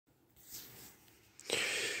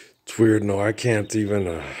It's weird. No, I can't even,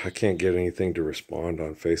 I can't get anything to respond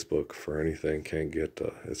on Facebook for anything. Can't get,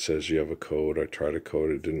 it says you have a code. I tried to code,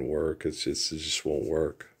 it didn't work. It just won't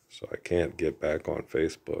work. So I can't get back on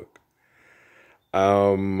Facebook.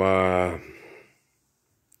 Um, uh,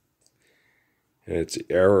 and it's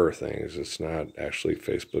error things. It's not actually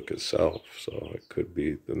Facebook itself. So it could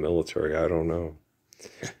be the military. I don't know.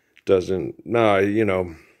 Doesn't,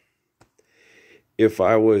 no, if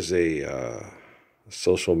I was a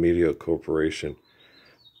social media corporation,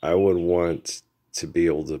 I would want to be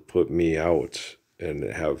able to put me out and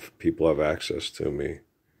have people have access to me,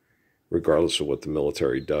 regardless of what the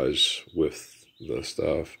military does with the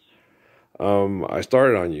stuff. I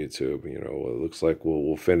started on YouTube. It looks like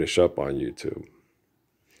we'll finish up on YouTube.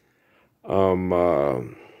 Um, uh,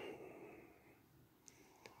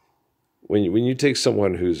 when you take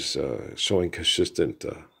someone who's showing consistent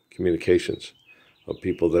communications of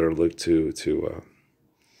people that are looked to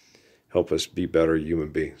help us be better human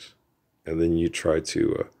beings, and then you try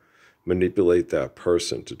to manipulate that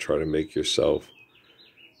person to try to make yourself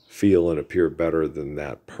feel and appear better than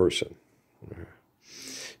that person.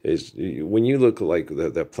 Is when you look like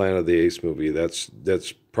that Planet of the Apes movie, that's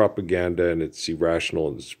propaganda, and it's irrational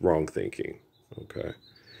and it's wrong thinking. Okay,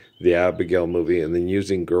 the Abigail movie, and then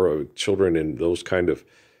using children in those kind of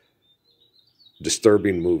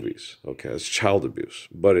disturbing movies. Okay, it's child abuse,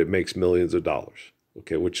 but it makes millions of dollars.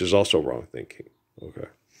 Okay, which is also wrong thinking. Okay,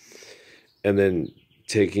 and then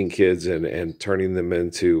taking kids and turning them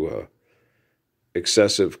into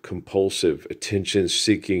excessive, compulsive,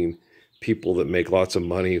 attention-seeking people that make lots of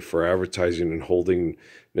money for advertising and holding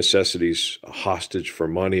necessities hostage for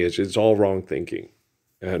money. It's all wrong thinking.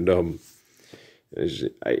 And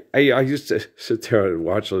I used to sit there and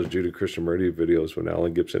watch those Judah Krishnamurti videos when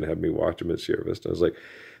Alan Gibson had me watch them at Sierra Vista. I was like,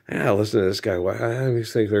 listen to this guy. Why do you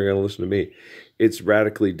think they're going to listen to me? It's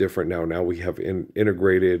radically different now. Now we have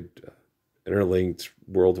integrated, interlinked,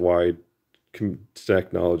 worldwide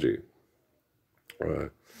technology.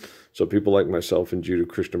 So people like myself and Judah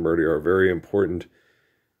Krishnamurti are very important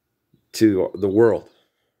to the world.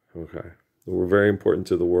 Okay, we're very important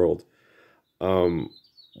to the world.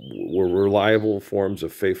 We're reliable forms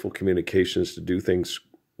of faithful communications to do things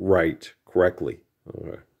right, correctly.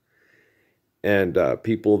 Okay. And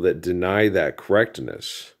people that deny that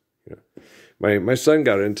correctness. My son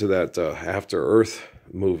got into that After Earth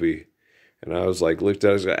movie, and I was like, looked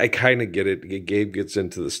at it, I kind of get it. Gabe gets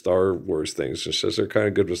into the Star Wars things and says they're kind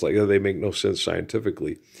of good. It's like, they make no sense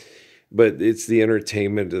scientifically. But it's the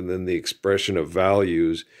entertainment and then the expression of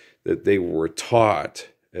values that they were taught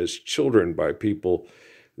as children by people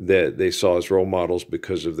that they saw as role models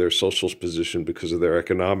because of their social position, because of their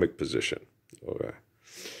economic position. Okay.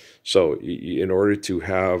 So in order to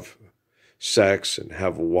have sex and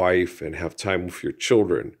have a wife and have time with your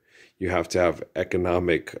children, you have to have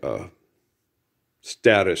economic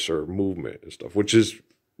status or movement and stuff, which is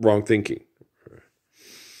wrong thinking.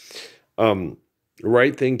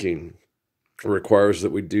 Right thinking requires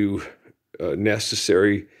that we do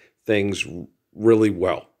necessary things really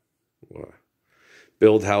well.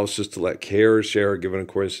 Build houses to let care or share, given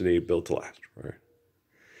according to need, built to last. Right.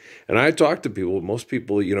 And I talk to people. Most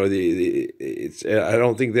people, I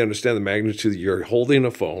don't think they understand the magnitude. You're holding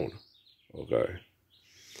a phone. Okay.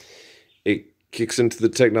 It kicks into the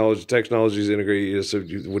technology. Technology is integrated. So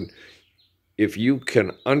if you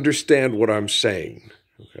can understand what I'm saying,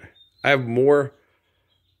 okay. I have more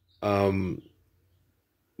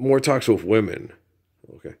talks with women,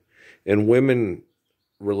 okay, and women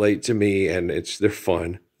relate to me, and they're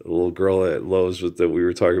fun. The little girl at Lowe's that we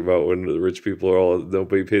were talking about when the rich people are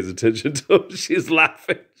nobody pays attention to them. She's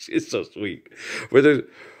laughing. She's so sweet. But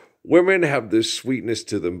women have this sweetness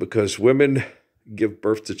to them because women give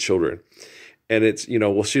birth to children. And it's,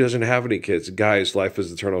 she doesn't have any kids. Guys, life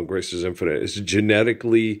is eternal, grace is infinite. It's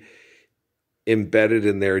genetically embedded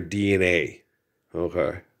in their DNA,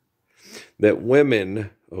 okay? That women,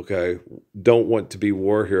 okay, don't want to be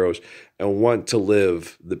war heroes and want to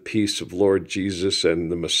live the peace of Lord Jesus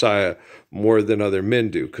and the Messiah more than other men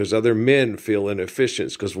do, because other men feel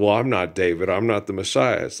inefficient because, I'm not David, I'm not the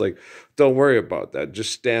Messiah. It's like, don't worry about that.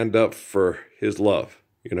 Just stand up for his love,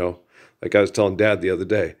 Like I was telling Dad the other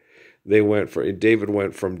day, David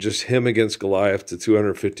went from just him against Goliath to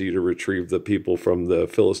 250 to retrieve the people from the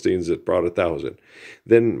Philistines that brought 1,000.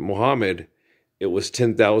 Then Muhammad, it was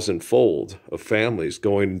 10,000-fold of families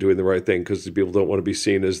going and doing the right thing because the people don't want to be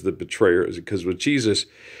seen as the betrayers. Because with Jesus,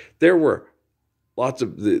 there were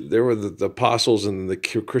the apostles and the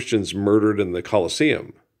Christians murdered in the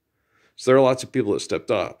Colosseum. So there are lots of people that stepped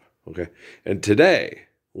up. Okay, and today,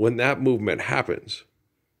 when that movement happens,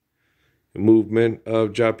 movement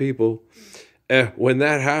of job people. When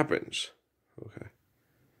that happens, okay,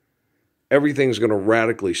 everything's going to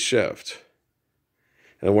radically shift.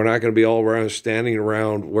 And we're not going to be all around standing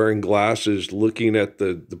around wearing glasses, looking at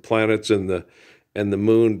the planets and the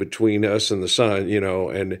moon between us and the sun,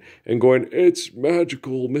 and going, it's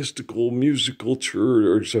magical, mystical, musical,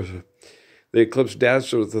 or so. The eclipse, that's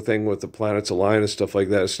sort of the thing with the planets align and stuff like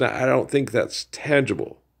that. It's not. I don't think that's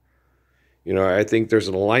tangible. I think there's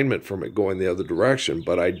an alignment from it going the other direction,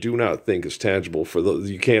 but I do not think it's tangible for those.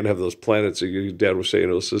 You can't have those planets. Your dad was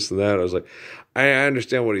saying, oh, this and that. I was like, I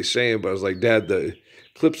understand what he's saying, but I was like, Dad, the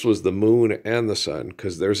eclipse was the moon and the sun,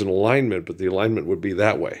 because there's an alignment, but the alignment would be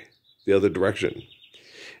that way, the other direction.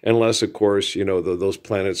 Unless, of course, those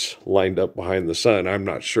planets lined up behind the sun. I'm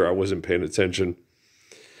not sure. I wasn't paying attention.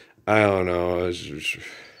 I don't know. I was just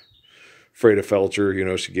afraid of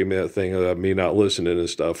Felcher. She gave me that thing about me not listening and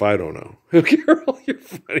stuff. I don't know. Carol, you're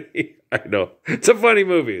funny. I know. It's a funny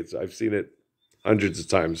movie. I've seen it hundreds of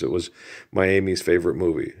times. It was my Amy's favorite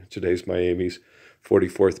movie. Today's my Amy's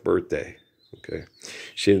 44th birthday. Okay.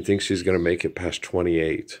 She didn't think she's going to make it past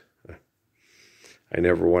 28. I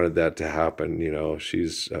never wanted that to happen.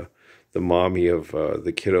 She's the mommy of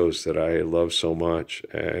the kiddos that I love so much.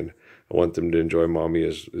 And I want them to enjoy mommy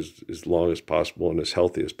as long as possible and as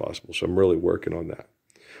healthy as possible. So I'm really working on that.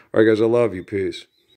 All right, guys, I love you. Peace.